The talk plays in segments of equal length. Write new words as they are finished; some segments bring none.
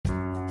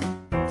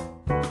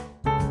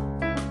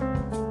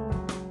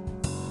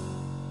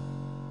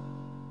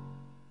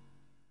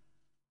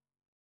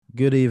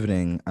Good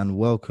evening and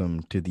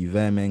welcome to the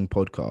Vermeng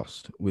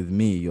podcast with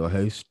me, your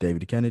host,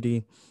 David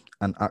Kennedy,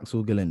 and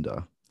Axel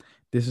Galinda.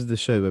 This is the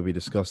show where we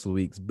discuss the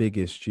week's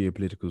biggest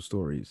geopolitical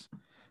stories.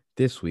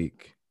 This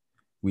week,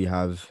 we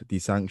have the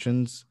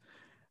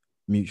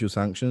mutual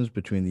sanctions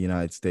between the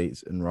United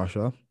States and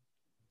Russia,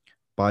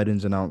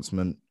 Biden's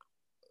announcement,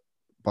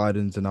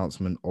 Biden's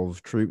announcement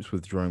of troops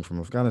withdrawing from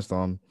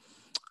Afghanistan,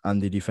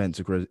 and the defense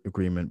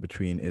agreement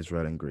between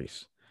Israel and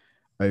Greece.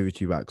 Over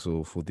to you,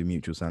 Axel, for the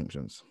mutual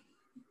sanctions.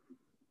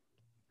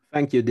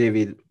 Thank you,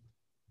 David.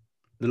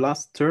 The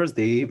last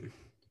Thursday,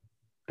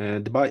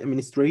 the Biden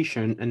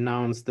administration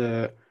announced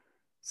the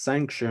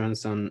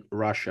sanctions on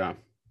Russia.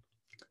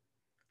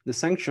 The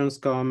sanctions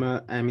come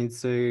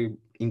amidst an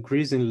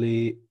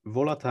increasingly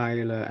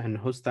volatile and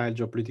hostile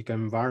geopolitical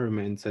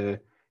environment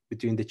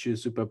between the two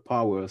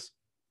superpowers.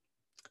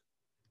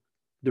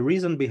 The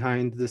reason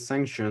behind the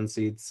sanctions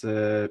is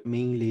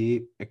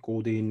mainly,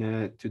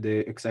 according to the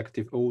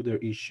executive order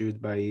issued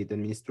by the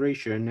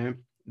administration,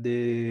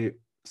 the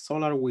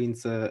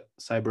SolarWinds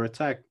cyber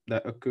attack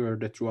that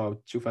occurred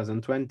throughout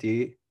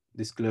 2020,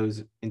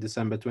 disclosed in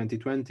December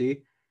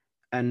 2020,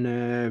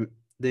 and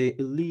the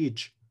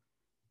alleged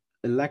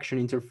election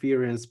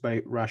interference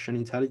by Russian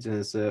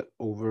intelligence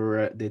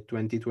over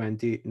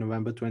the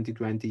November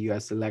 2020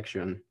 US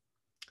election.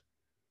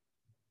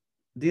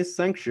 These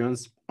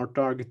sanctions are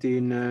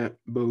targeting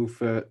both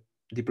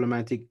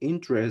diplomatic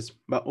interests,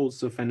 but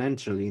also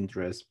financial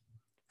interests.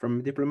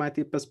 From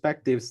diplomatic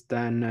perspectives,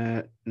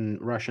 then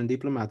Russian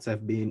diplomats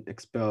have been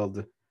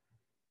expelled.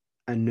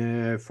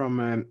 And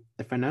from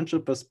a financial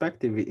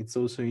perspective, it's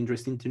also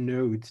interesting to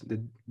note that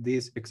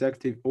this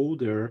executive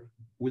order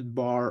will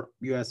bar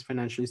US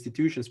financial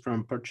institutions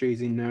from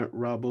purchasing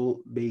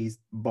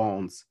ruble-based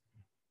bonds.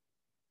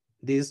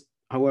 This,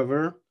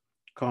 however,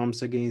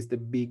 comes against the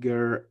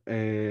bigger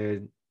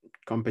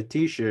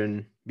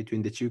competition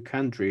between the two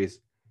countries,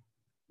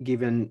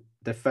 given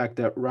the fact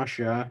that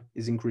Russia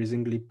is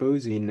increasingly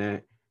posing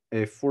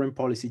a foreign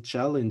policy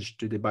challenge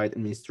to the Biden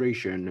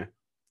administration.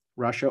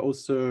 Russia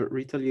also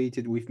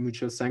retaliated with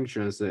mutual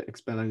sanctions,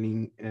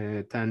 expelling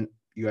 10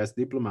 US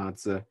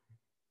diplomats.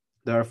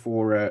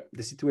 Therefore,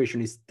 the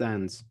situation is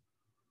tense.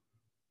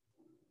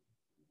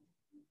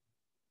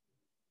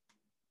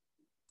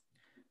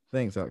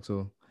 Thanks,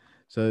 Axel.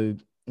 So,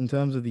 in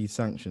terms of these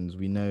sanctions,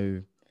 we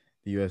know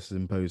the US has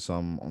imposed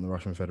some on the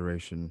Russian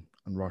Federation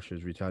and Russia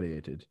has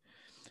retaliated.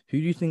 Who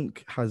do you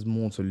think has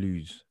more to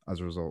lose as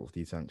a result of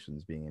these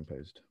sanctions being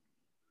imposed?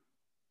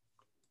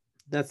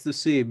 That's to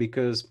see,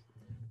 because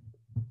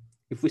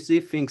if we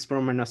see things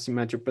from an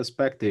asymmetric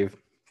perspective,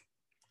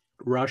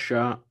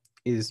 Russia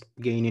is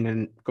gaining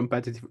a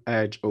competitive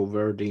edge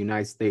over the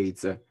United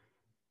States.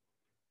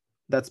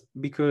 That's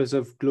because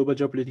of global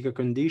geopolitical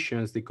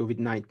conditions, the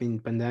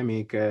COVID-19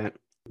 pandemic, the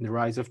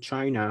rise of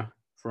China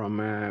from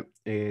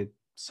a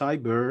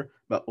cyber,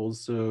 but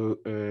also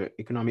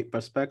economic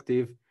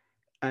perspective,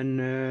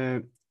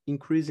 and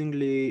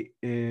increasingly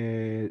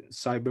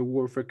cyber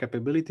warfare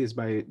capabilities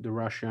by the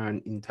Russian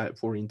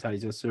foreign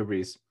intelligence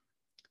service.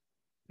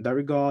 In that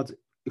regard,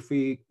 if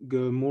we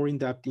go more in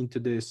depth into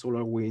the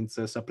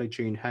SolarWinds supply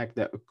chain hack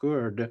that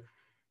occurred,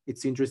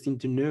 it's interesting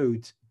to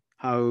note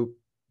how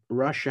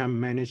Russia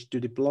managed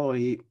to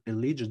deploy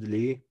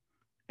allegedly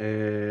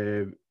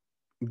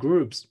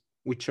groups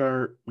which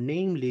are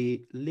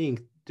namely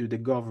linked to the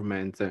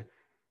government,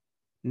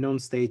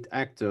 non-state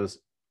actors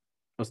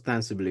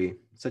ostensibly,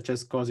 such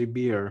as Cozy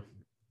Beer,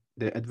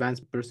 the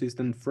Advanced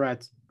Persistent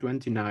Threat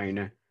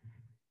 29.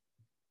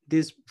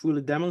 This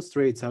fully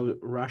demonstrates how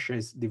Russia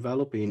is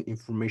developing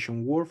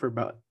information warfare,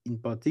 but in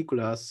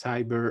particular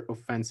cyber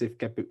offensive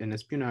and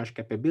espionage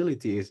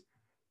capabilities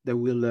that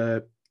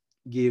will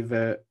give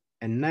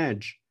an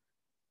edge.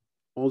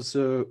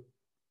 Also,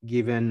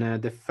 given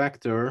the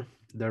factor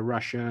that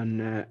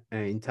Russian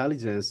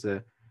intelligence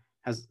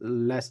has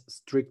less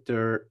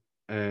stricter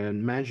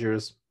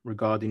measures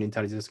regarding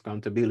intelligence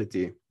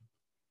accountability.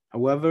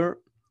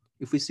 However,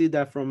 if we see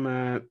that from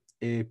a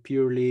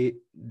purely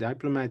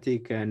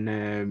diplomatic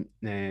and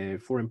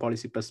foreign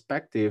policy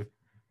perspective,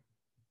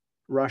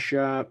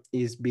 Russia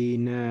is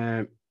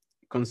being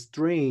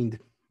constrained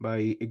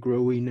by a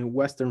growing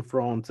Western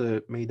front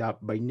made up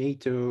by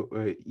NATO,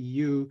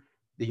 EU,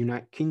 the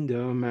United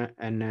Kingdom,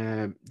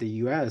 and the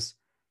US,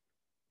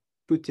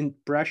 putting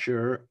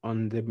pressure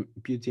on the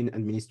Putin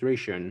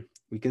administration.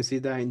 We can see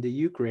that in the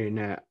Ukraine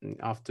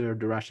after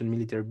the Russian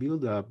military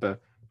buildup,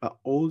 but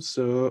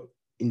also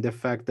in the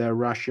fact that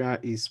Russia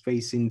is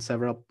facing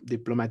several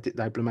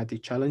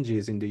diplomatic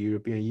challenges in the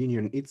European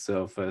Union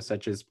itself,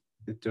 such as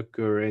it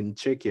occurred in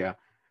Czechia.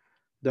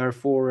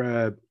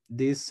 Therefore,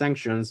 these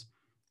sanctions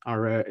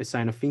are a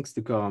sign of things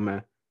to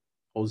come.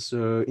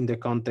 Also, in the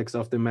context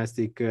of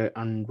domestic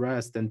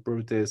unrest and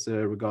protests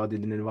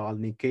regarding the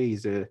Navalny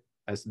case,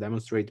 as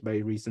demonstrated by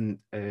recent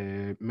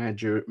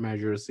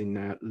measures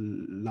in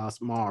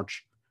last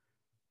March.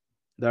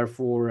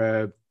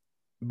 Therefore,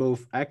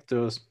 both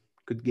actors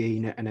could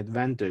gain an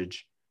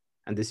advantage,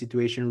 and the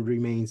situation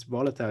remains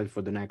volatile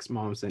for the next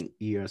months and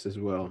years as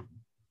well.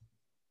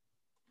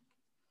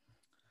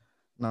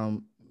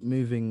 Now,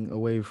 moving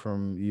away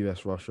from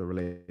US Russia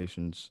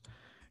relations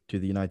to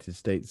the United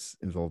States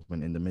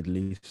involvement in the Middle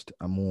East,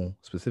 and more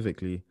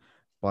specifically,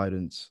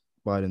 Biden's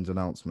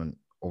announcement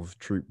of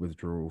troop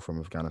withdrawal from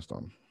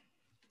Afghanistan.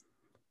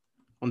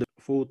 On the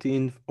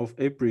 14th of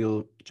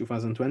April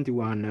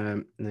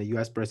 2021,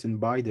 US President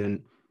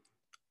Biden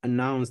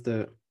announced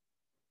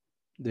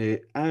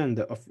the end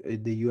of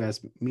the US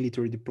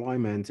military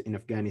deployment in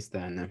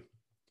Afghanistan.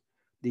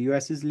 The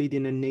US is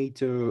leading a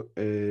NATO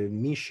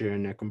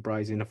mission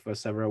comprising of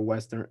several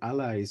Western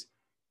allies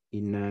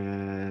in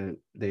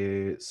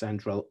the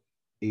Central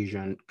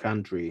Asian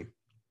country.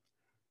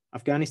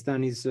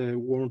 Afghanistan is a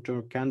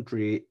war-torn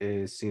country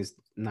since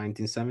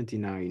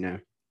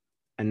 1979,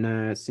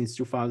 and since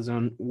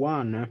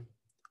 2001,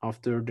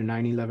 after the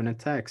 9/11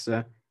 attacks,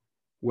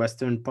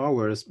 Western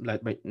powers,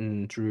 led by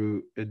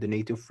through the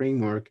NATO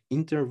framework,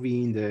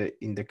 intervened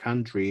in the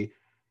country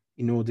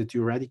in order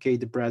to eradicate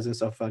the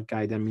presence of Al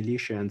Qaeda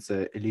militias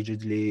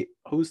allegedly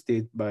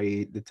hosted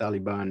by the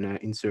Taliban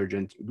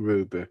insurgent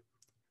group.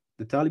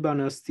 The Taliban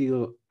are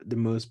still the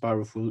most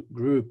powerful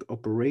group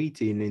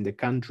operating in the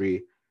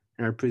country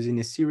and are posing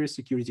a serious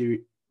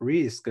security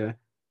risk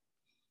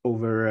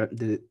over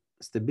the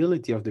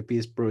stability of the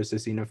peace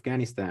process in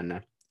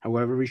Afghanistan.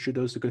 However, we should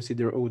also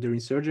consider other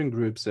insurgent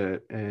groups,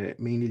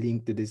 mainly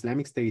linked to the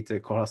Islamic State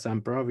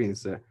Khorasan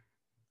province,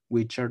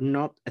 which are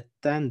not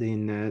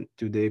attending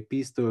to the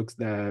peace talks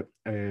that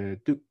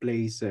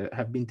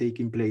have been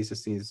taking place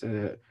since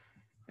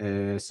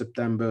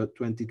September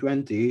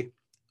 2020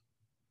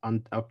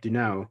 and up to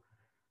now.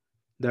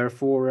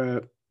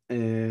 Therefore,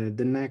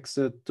 the next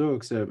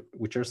talks,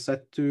 which are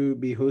set to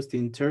be hosted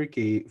in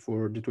Turkey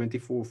for the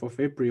 24th of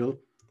April,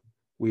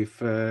 with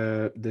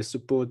the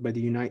support by the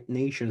United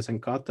Nations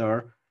and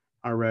Qatar,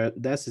 are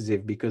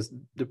decisive because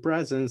the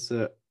presence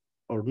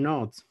or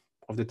not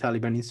of the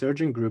Taliban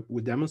insurgent group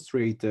would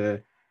demonstrate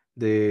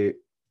the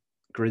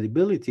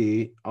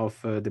credibility of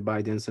the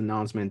Biden's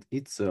announcement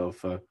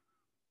itself.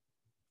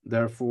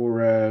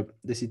 Therefore,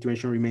 the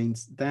situation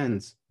remains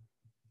tense,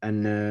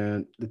 and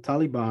the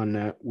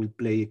Taliban will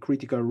play a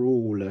critical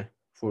role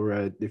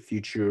for the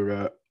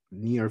future,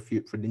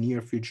 for the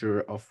near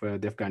future of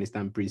the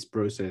Afghanistan peace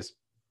process.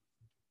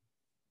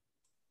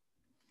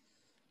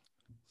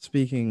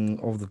 Speaking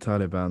of the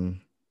Taliban,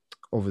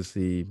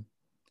 obviously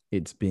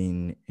it's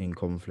been in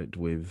conflict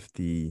with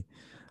the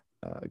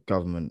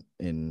government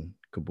in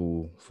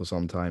Kabul for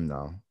some time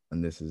now,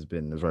 and this has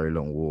been a very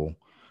long war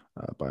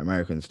by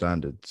American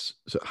standards.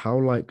 So, how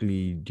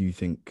likely do you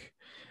think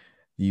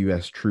the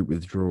US troop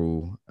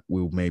withdrawal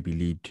will maybe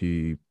lead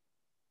to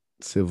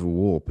civil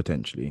war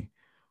potentially?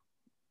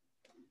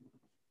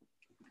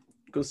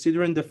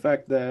 Considering the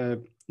fact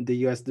that the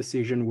US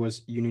decision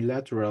was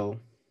unilateral,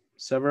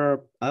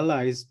 several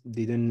allies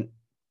didn't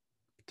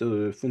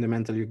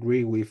fundamentally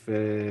agree with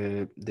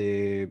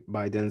the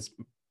Biden's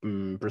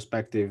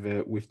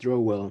perspective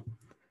withdrawal.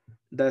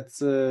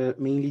 That's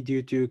mainly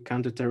due to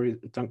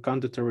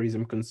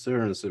counterterrorism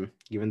concerns,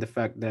 given the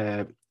fact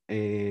that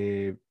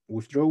a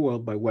withdrawal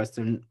by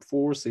Western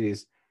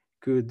forces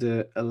could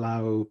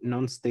allow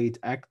non-state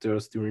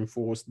actors to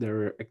reinforce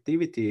their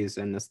activities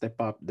and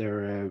step up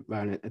their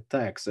violent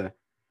attacks.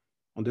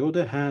 On the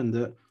other hand,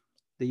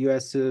 the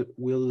US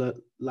will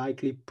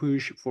likely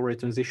push for a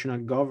transitional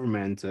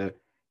government,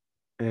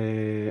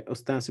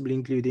 ostensibly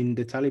including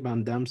the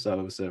Taliban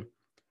themselves.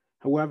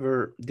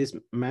 However, this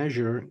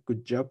measure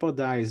could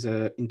jeopardize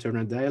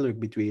internal dialogue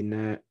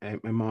between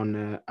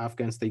among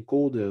Afghan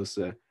stakeholders,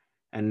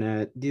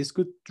 and this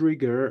could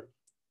trigger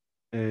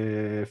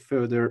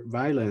further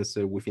violence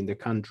within the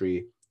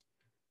country.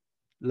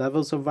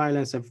 Levels of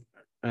violence have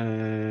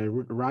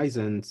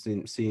risen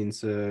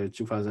since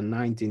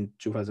 2019,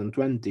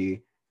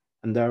 2020,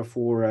 and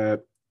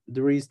therefore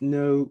there is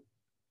no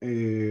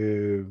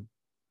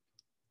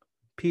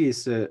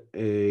peace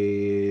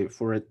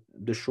for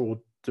the short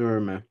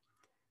term.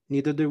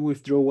 Neither the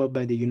withdrawal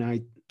by the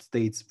United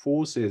States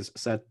forces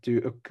set to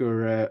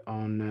occur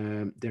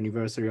on the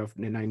anniversary of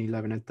the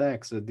 9/11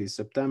 attacks this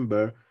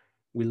September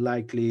will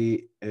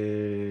likely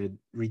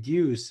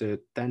reduce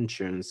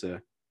tensions.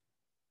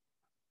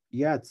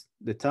 Yet,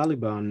 the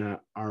Taliban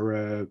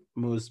are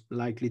most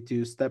likely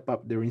to step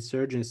up their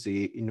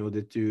insurgency in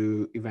order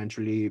to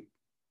eventually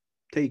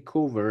take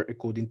over,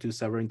 according to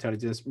several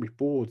intelligence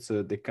reports,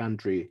 the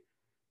country.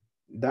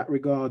 In that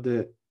regard,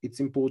 it's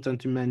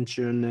important to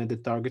mention the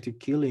targeted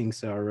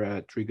killings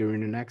are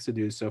triggering an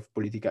exodus of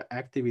political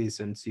activists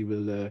and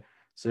civil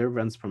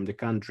servants from the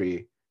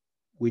country,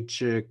 which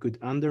could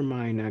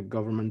undermine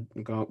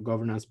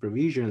governance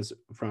provisions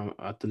from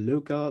at the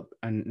local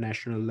and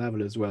national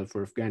level as well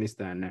for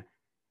Afghanistan.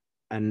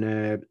 And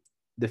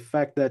the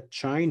fact that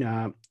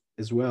China,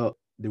 as well,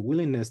 the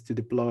willingness to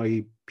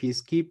deploy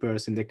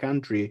peacekeepers in the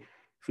country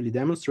fully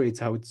demonstrates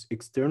how its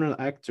external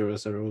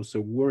actors are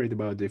also worried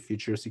about the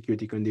future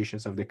security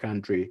conditions of the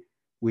country,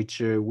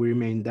 which will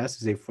remain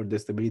decisive for the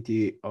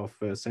stability of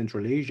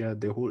Central Asia,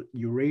 the whole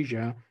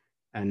Eurasia,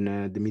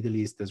 and the Middle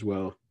East as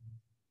well.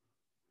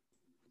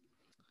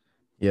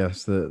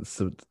 Yes, the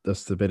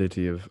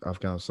stability of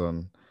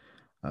Afghanistan,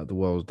 the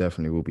world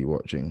definitely will be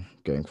watching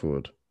going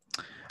forward.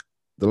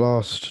 The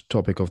last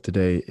topic of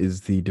today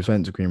is the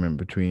defense agreement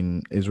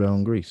between Israel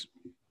and Greece.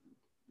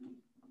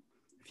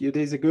 A few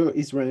days ago,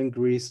 Israel and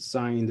Greece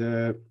signed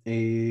a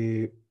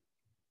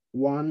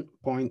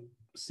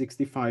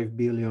 $1.65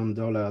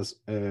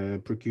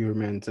 billion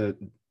procurement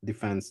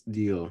defense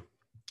deal.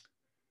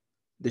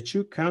 The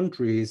two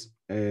countries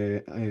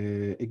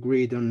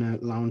agreed on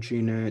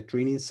launching a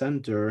training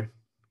center,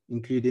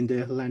 including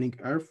the Hellenic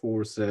Air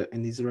Force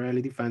and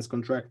Israeli defense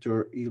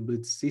contractor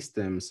Elbit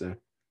Systems.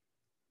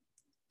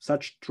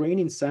 Such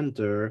training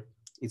center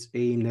is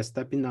aimed at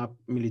stepping up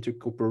military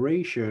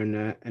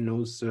cooperation and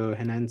also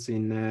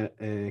enhancing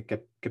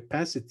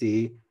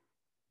capacity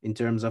in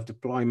terms of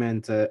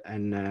deployment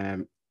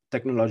and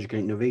technological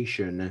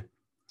innovation.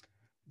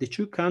 The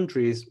two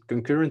countries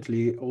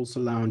concurrently also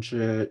launched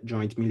a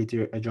joint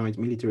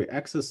military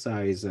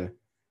exercise,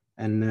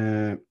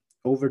 and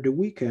over the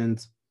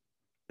weekend,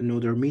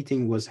 another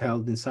meeting was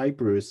held in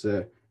Cyprus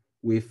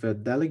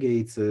with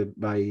delegates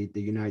by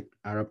the United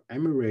Arab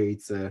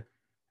Emirates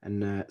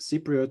and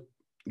Cypriot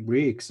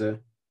Greeks,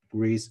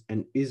 Greece,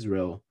 and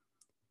Israel.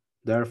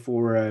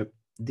 Therefore,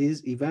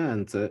 this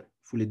event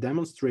fully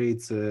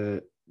demonstrates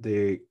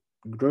the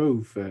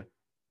growth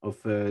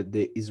of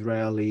the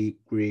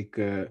Israeli-Greek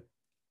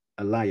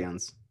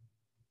alliance.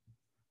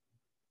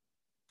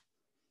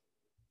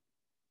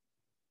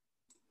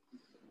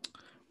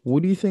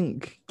 What do you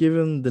think,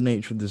 given the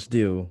nature of this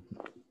deal?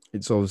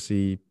 It's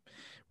obviously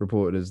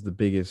reported as the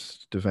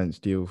biggest defense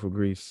deal for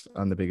Greece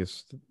and the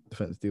biggest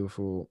defense deal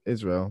for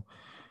Israel.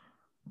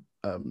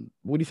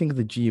 What do you think of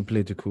the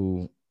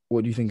geopolitical?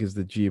 What do you think is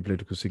the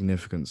geopolitical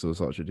significance of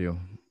such a deal?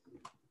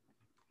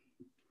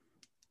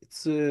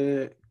 It's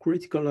a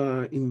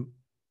critical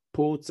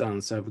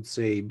importance, I would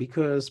say,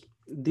 because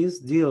this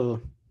deal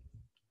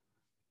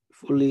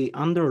fully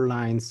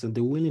underlines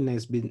the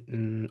willingness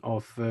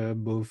of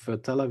both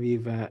Tel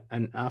Aviv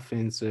and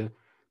Athens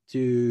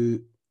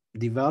to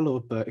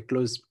develop a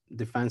close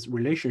defense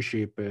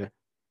relationship,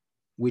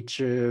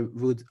 which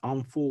would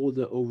unfold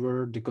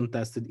over the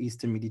contested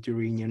Eastern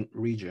Mediterranean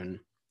region.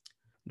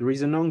 There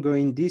is an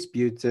ongoing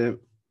dispute in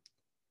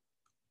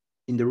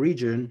the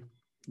region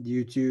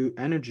due to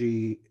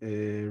energy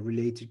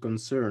related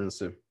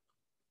concerns.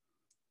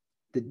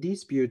 The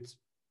dispute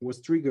was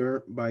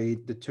triggered by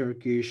the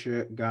Turkish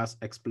gas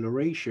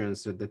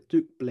explorations that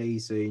took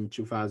place in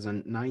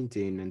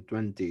 2019 and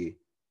 20.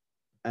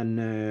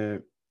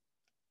 And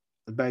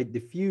by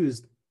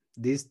diffused,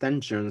 these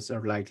tensions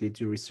are likely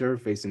to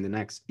resurface in the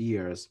next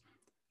years.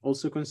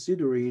 Also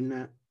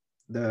considering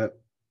the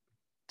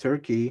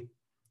Turkey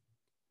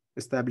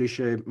established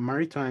a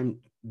maritime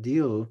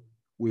deal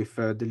with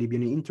the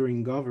Libyan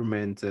interim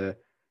government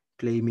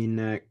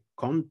claiming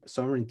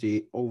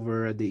sovereignty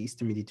over the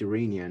Eastern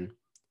Mediterranean,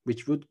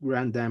 which would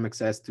grant them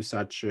access to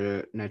such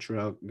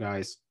natural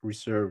gas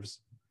reserves.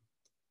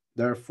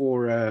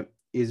 Therefore,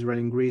 Israel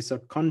and Greece are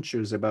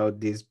conscious about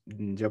this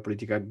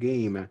geopolitical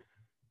game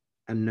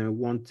and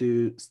want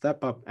to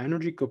step up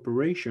energy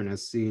cooperation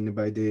as seen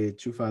by the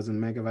 2,000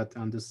 megawatt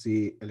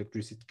undersea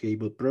electricity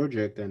cable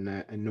project and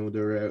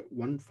another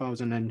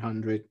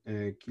 1,900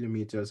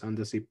 kilometers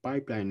undersea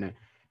pipeline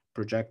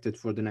projected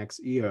for the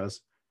next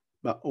years,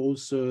 but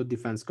also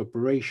defense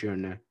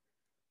cooperation.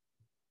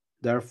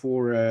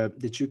 Therefore,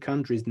 the two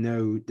countries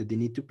know that they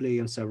need to play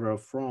on several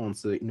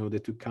fronts in order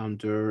to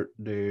counter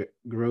the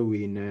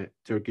growing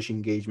Turkish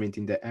engagement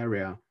in the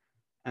area.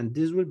 And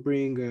this will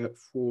bring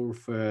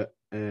forth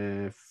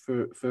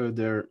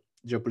further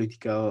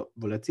geopolitical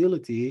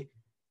volatility,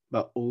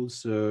 but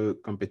also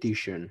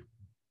competition.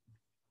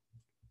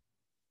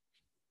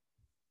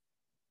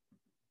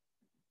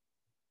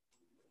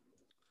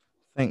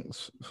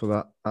 Thanks for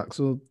that,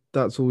 Axel.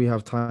 That's all we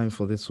have time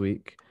for this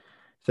week.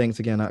 Thanks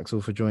again,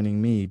 Axel, for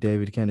joining me,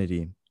 David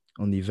Kennedy,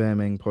 on the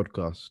Vermeng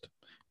podcast.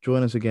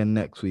 Join us again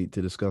next week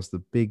to discuss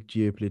the big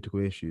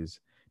geopolitical issues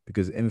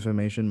because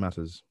information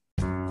matters.